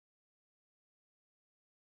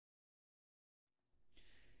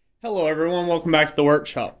Hello everyone, welcome back to the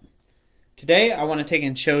workshop. Today I want to take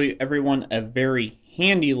and show you everyone a very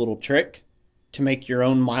handy little trick to make your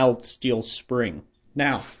own mild steel spring.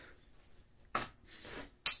 Now,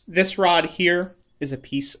 this rod here is a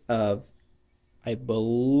piece of, I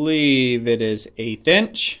believe it is 1/8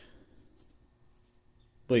 inch.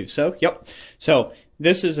 I believe so, yep. So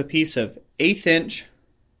this is a piece of 1/8 inch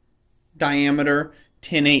diameter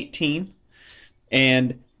 1018,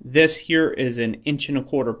 and this here is an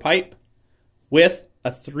 1.25 inch pipe with a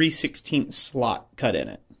 3/16 slot cut in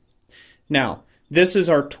it. Now, this is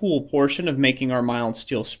our tool portion of making our mild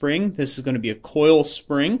steel spring. This is going to be a coil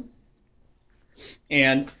spring.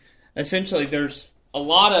 And essentially there's a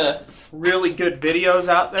lot of really good videos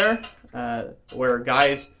out there where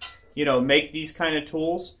guys, make these kind of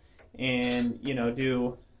tools and,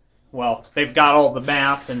 they've got all the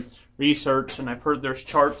math and research, and I've heard there's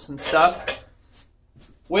charts and stuff.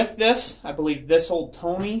 With this, I believe this old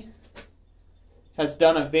Tony has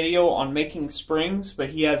done a video on making springs,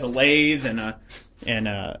 but he has a lathe and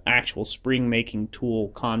a actual spring making tool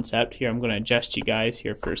concept. Here, I'm going to adjust you guys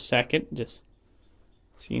here for a second, just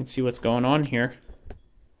so you can see what's going on here.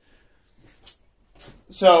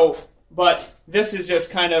 So, but this is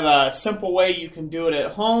just kind of a simple way you can do it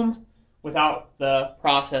at home without the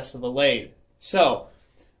process of a lathe. So,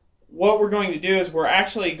 what we're going to do is we're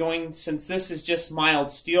actually going, since this is just mild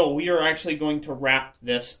steel, we are actually going to wrap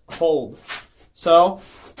this cold. So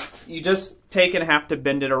you just take and have to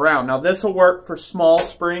bend it around. Now this will work for small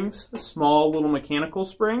springs, small little mechanical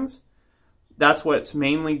springs. That's what it's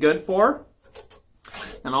mainly good for.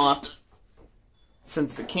 And I'll have to,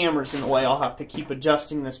 since the camera's in the way, I'll have to keep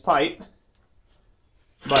adjusting this pipe.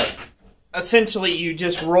 But essentially you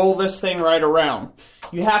just roll this thing right around.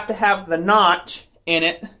 You have to have the notch in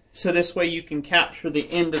it, so this way you can capture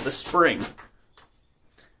the end of the spring.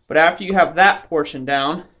 But after you have that portion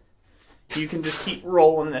down, you can just keep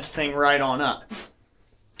rolling this thing right on up.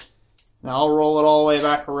 Now I'll roll it all the way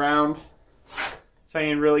back around so I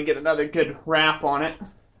can really get another good wrap on it.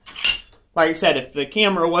 Like I said, if the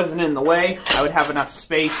camera wasn't in the way, I would have enough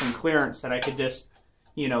space and clearance that I could just,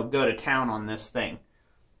 go to town on this thing.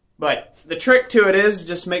 But the trick to it is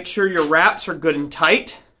just make sure your wraps are good and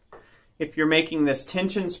tight. If you're making this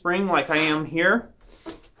tension spring like I am here,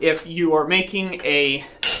 if you are making a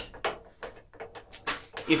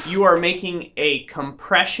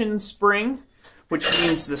compression spring, which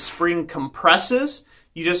means the spring compresses,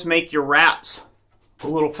 you just make your wraps a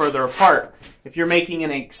little further apart. If you're making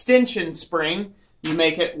an extension spring, you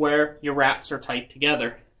make it where your wraps are tight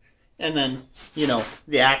together. And then,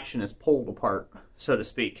 the action is pulled apart, so to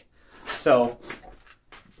speak. So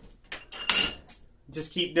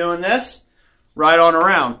just keep doing this right on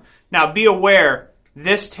around. Now be aware,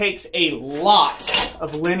 this takes a lot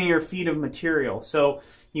of linear feet of material. So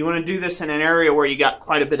you want to do this in an area where you got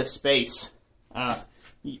quite a bit of space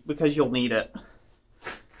because you'll need it.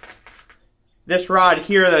 This rod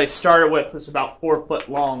here that I started with was about 4 foot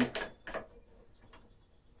long.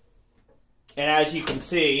 And as you can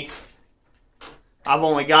see, I've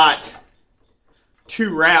only got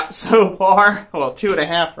 2 wraps so far. Well,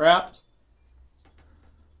 2.5 wraps.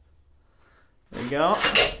 There we go.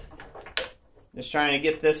 Just trying to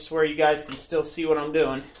get this where you guys can still see what I'm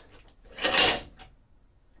doing.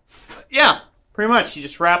 But yeah, pretty much. You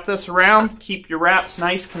just wrap this around. Keep your wraps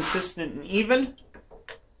nice, consistent, and even.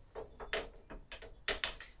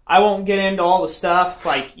 I won't get into all the stuff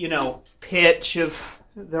like, pitch of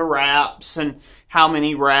the wraps and how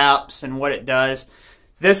many wraps and what it does.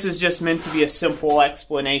 This is just meant to be a simple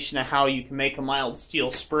explanation of how you can make a mild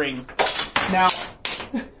steel spring. Now,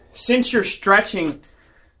 since you're stretching,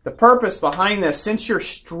 the purpose behind this, since you're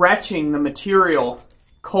stretching the material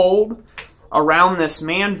cold around this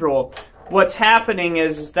mandrel, what's happening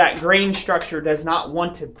is that grain structure does not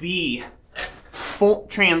want to be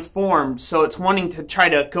transformed, so it's wanting to try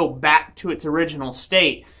to go back to its original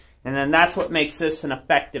state, and then that's what makes this an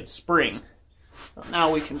effective spring. So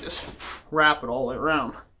now we can just wrap it all the way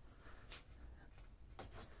around.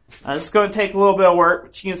 It's going to take a little bit of work,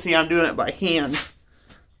 but you can see I'm doing it by hand.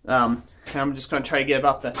 And I'm just going to try to get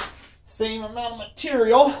about the same amount of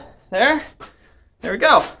material. There we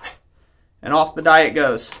go. And off the die it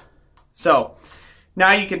goes. So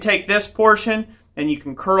now you can take this portion and you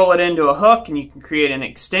can curl it into a hook and you can create an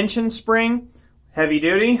extension spring, heavy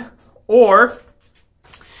duty, or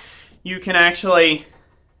you can actually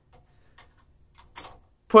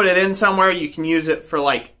put it in somewhere. You can use it for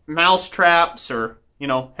like mouse traps or,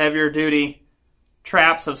 heavier duty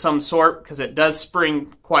traps of some sort, because it does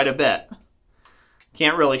spring quite a bit.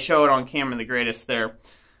 Can't really show it on camera the greatest there.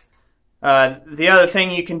 The other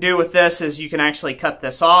thing you can do with this is you can actually cut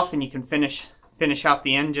this off and you can finish out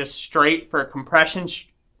the end just straight for a compression.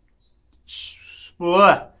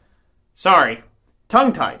 Sorry,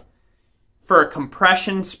 tongue-tied. For a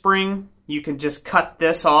compression spring, you can just cut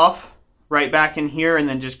this off right back in here and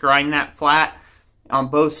then just grind that flat on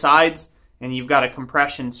both sides, and you've got a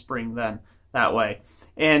compression spring then that way.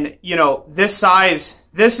 And you know, this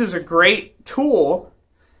is a great tool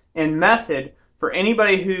and method for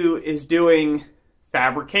anybody who is doing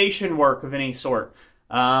fabrication work of any sort.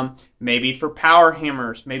 Maybe for power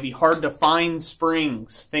hammers, maybe hard to find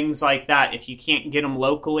springs, things like that, if you can't get them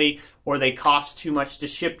locally or they cost too much to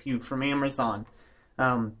ship you from Amazon.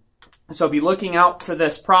 So be looking out for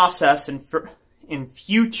this process in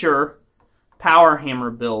future power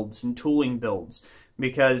hammer builds and tooling builds,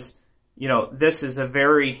 because you know, this is a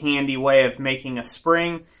very handy way of making a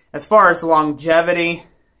spring. As far as longevity,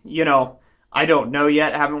 you know, I don't know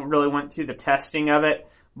yet. I haven't really went through the testing of it,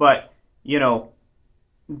 but you know,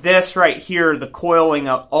 this right here, the coiling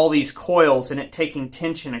of all these coils and it taking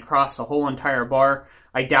tension across the whole entire bar,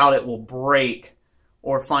 I doubt it will break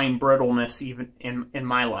or find brittleness even in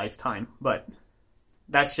my lifetime. But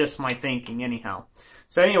that's just my thinking anyhow.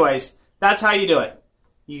 So anyways, that's how you do it.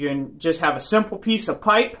 You can just have a simple piece of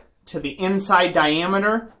pipe to the inside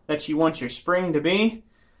diameter that you want your spring to be.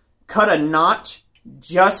 Cut a notch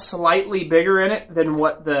just slightly bigger in it than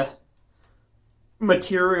what the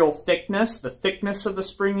material thickness, the thickness of the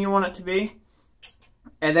spring you want it to be.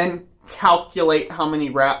 And then calculate how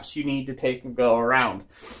many wraps you need to take and go around.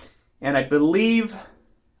 And I believe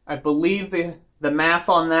the math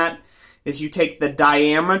on that is you take the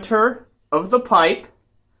diameter of the pipe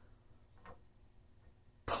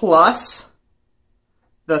plus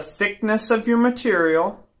the thickness of your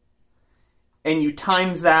material, and you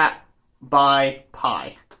times that by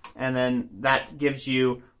pi. And then that gives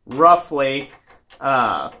you roughly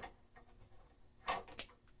how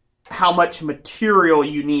much material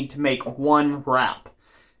you need to make one wrap.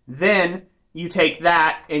 Then you take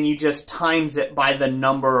that and you just times it by the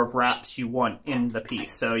number of wraps you want in the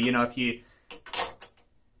piece. So, you know, if you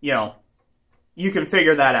can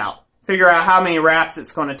figure that out. Figure out how many wraps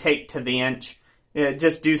it's going to take to the inch.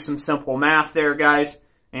 Just do some simple math there, guys,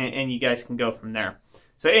 and you guys can go from there.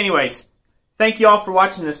 So anyways, thank you all for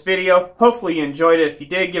watching this video. Hopefully you enjoyed it. If you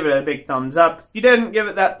did, give it a big thumbs up. If you didn't, give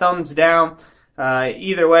it that thumbs down.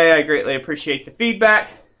 Either way, I greatly appreciate the feedback.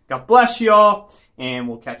 God bless you all, and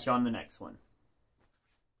we'll catch you on the next one.